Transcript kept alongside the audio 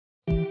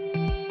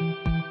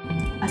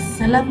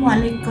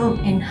Assalamualaikum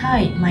and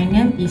hi, my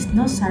name is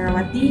Nur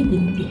Sarawati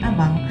binti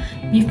Abang.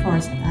 Before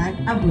start,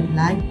 I would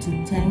like to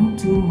thank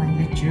to my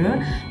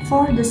lecturer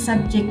for the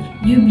subject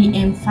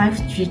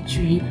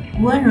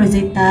UBM599 Wan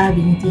Rosetta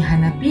binti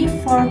Hanapi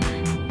for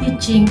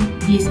teaching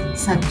this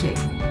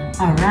subject.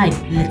 Alright,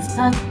 let's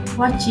start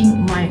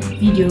watching my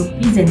video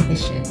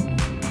presentation.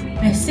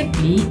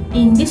 Basically,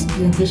 in this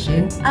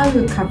presentation, I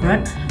will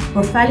cover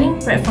profiling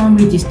platform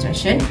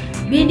registration,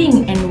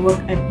 bidding and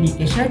work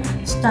application,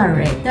 star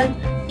rated,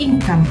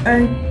 income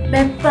earned,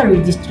 paper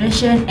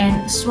registration,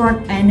 and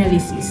SWOT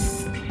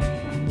analysis.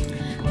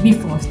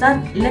 Before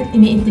start, let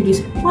me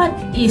introduce what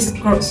is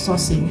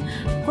crowdsourcing.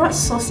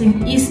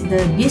 Crowdsourcing is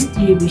the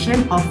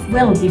distribution of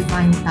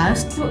well-defined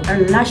tasks to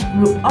a large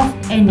group of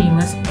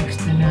anonymous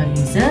external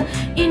users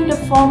in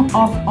the form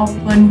of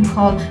open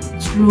call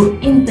through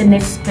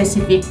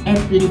internet-specific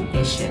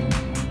application.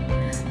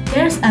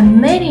 There's a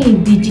many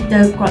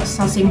digital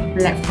crowdsourcing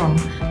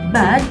platforms,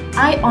 but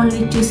I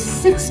only choose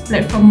 6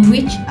 platforms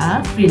which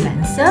are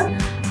Freelancer,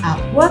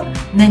 Upwork,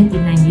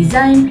 99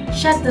 Design,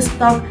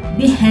 Shutterstock,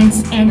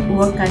 Behance, and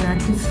Workana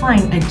to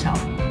find a job.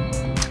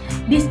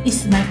 This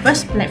is my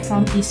first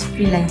platform is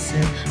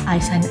Freelancer. I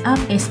signed up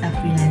as a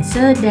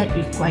freelancer that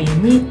require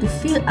me to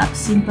fill up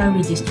simple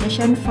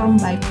registration form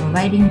by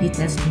providing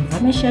detailed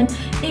information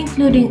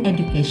including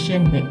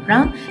education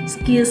background,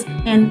 skills,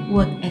 and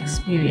work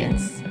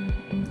experience.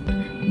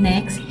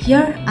 Next,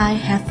 here I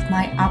have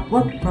my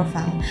Upwork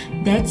profile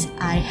that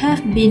I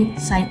have been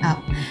signed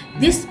up.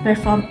 This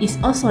platform is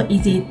also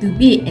easy to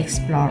be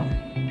explored.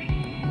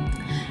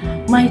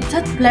 My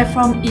third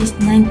platform is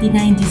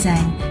 99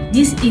 Design.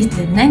 This is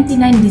the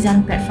 99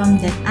 Design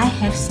platform that I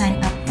have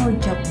signed up for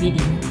job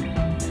bidding.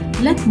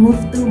 Let's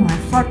move to my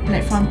fourth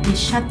platform is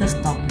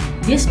Shutterstock.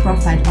 This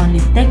profile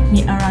only takes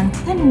me around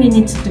 10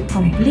 minutes to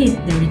complete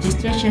the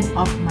registration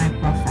of my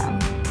profile.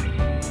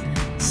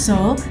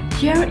 So,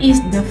 here is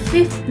the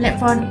fifth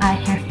platform I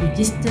have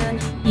registered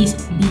is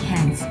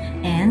Behance,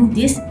 and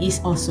this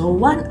is also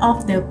one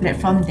of the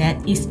platforms that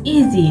is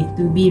easy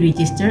to be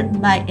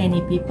registered by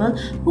any people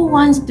who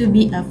wants to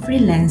be a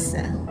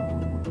freelancer.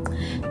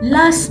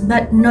 Last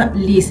but not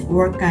least,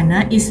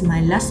 Workana is my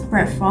last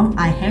platform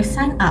I have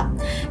signed up.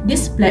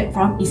 This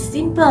platform is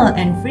simple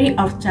and free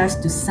of charge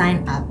to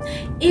sign up.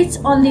 It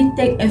only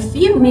takes a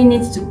few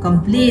minutes to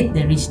complete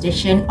the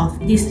registration of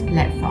this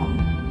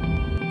platform.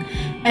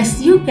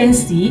 As you can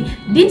see,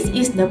 this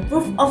is the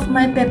proof of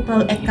my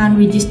PayPal account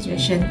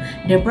registration.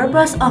 The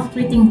purpose of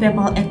creating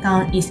PayPal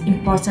account is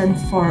important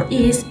for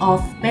ease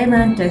of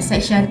payment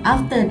transaction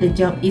after the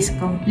job is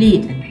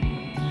completed.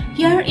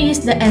 Here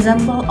is the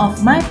example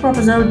of my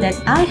proposal that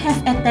I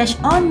have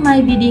attached on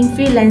my bidding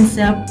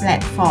freelancer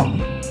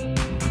platform.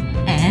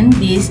 And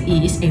this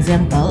is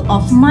example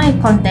of my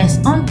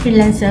contest on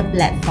freelancer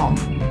platform.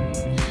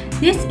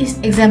 This is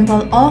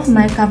example of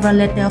my cover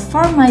letter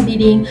for my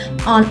bidding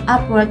on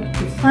Upwork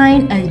to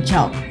find a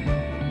job.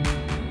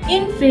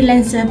 In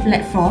freelancer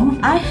platform,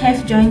 I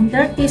have joined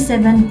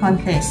 37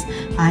 contests.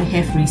 I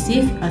have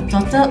received a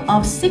total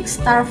of 6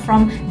 stars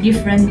from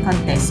different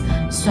contests.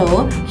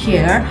 So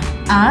here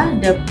are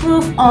the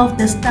proof of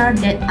the star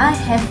that I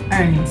have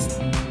earned.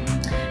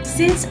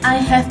 Since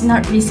I have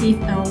not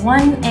received a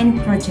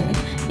one-end project,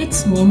 it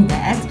means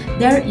that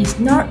there is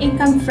no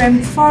income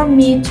frame for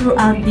me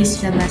throughout this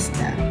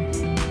semester.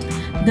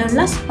 The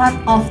last part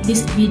of this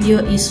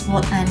video is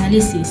SWOT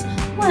analysis.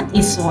 What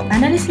is SWOT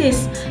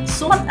analysis?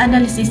 SWOT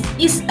analysis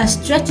is a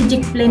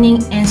strategic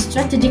planning and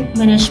strategic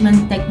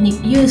management technique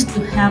used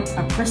to help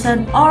a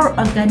person or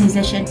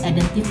organization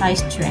identify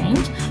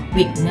strengths,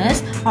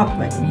 weaknesses,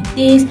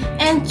 opportunities,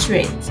 and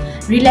threats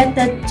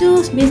related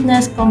to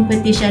business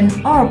competition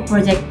or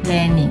project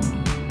planning.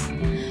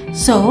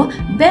 So,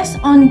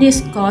 based on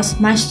this course,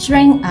 my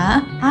strengths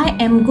are I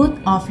am good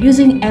of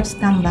using apps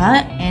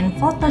Canva and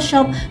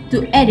Photoshop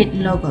to edit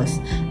logos.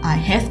 I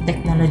have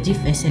technology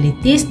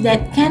facilities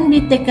that can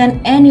be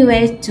taken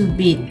anywhere to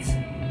bid.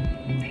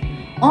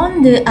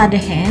 On the other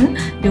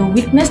hand, the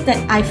weakness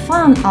that I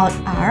found out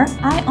are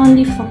I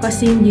only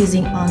focusing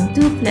using on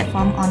 2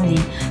 platforms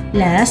only.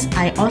 Plus,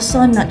 I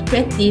also not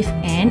creative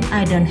and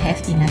I don't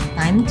have enough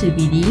time to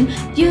bidding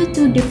due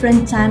to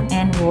different time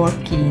and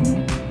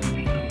working.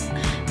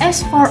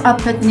 As for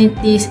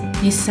opportunities,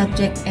 this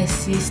subject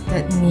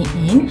assisted me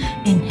in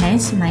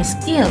enhance my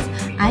skills.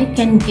 I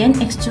can gain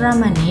extra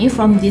money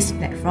from this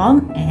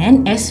platform,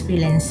 and as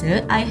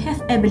freelancer, I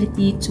have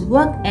ability to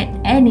work at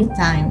any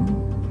time.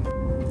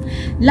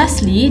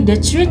 Lastly,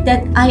 the trait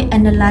that I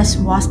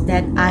analyzed was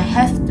that I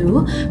have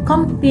to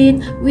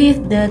compete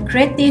with the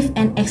creative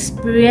and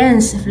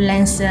experienced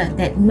freelancer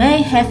that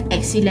may have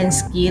excellent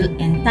skill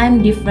and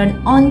time different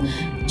on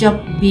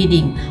job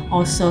bidding,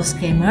 also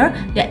scammer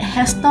that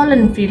has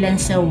stolen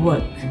freelancer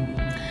work.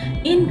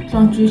 In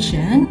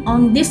conclusion,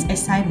 on this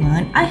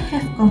assignment, I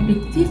have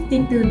completed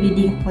 52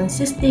 bidding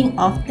consisting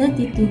of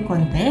 32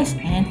 contests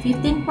and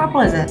 15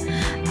 proposals.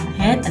 I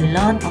had a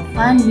lot of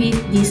fun with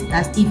this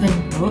task even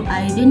though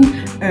I didn't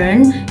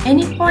earn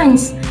any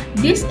points.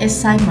 This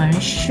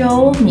assignment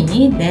showed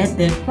me that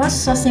the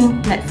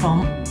crowdsourcing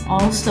platform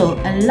also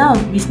allow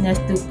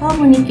business to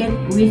communicate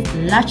with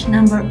large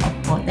number of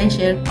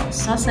potential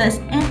cost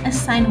sources and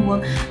assign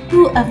work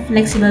to a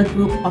flexible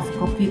group of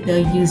computer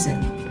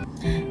users.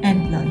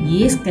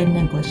 Employees can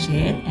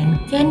negotiate and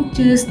can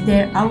choose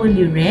their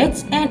hourly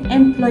rates, and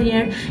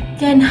employer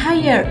can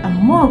hire a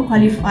more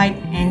qualified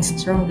and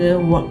stronger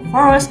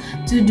workforce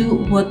to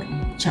do work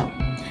job.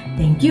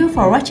 Thank you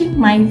for watching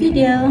my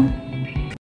video.